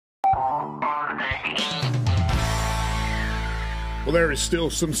Well, there is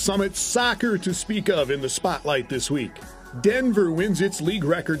still some Summit soccer to speak of in the spotlight this week. Denver wins its league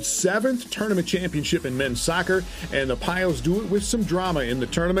record 7th tournament championship in men's soccer, and the Pios do it with some drama in the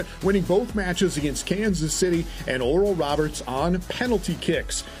tournament, winning both matches against Kansas City and Oral Roberts on penalty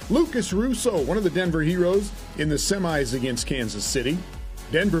kicks. Lucas Russo, one of the Denver heroes, in the semis against Kansas City.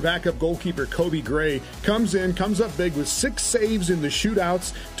 Denver backup goalkeeper Kobe Gray comes up big with 6 saves in the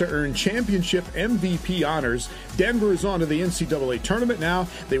shootouts to earn championship MVP honors. Denver is on to the NCAA tournament now.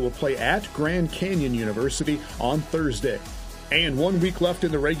 They will play at Grand Canyon University on Thursday. And 1 week left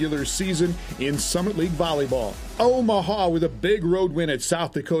in the regular season in Summit League Volleyball. Omaha with a big road win at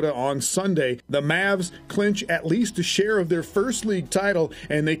South Dakota on Sunday. The Mavs clinch at least a share of their first league title,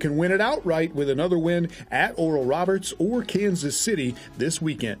 and they can win it outright with another win at Oral Roberts or Kansas City this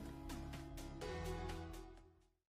weekend.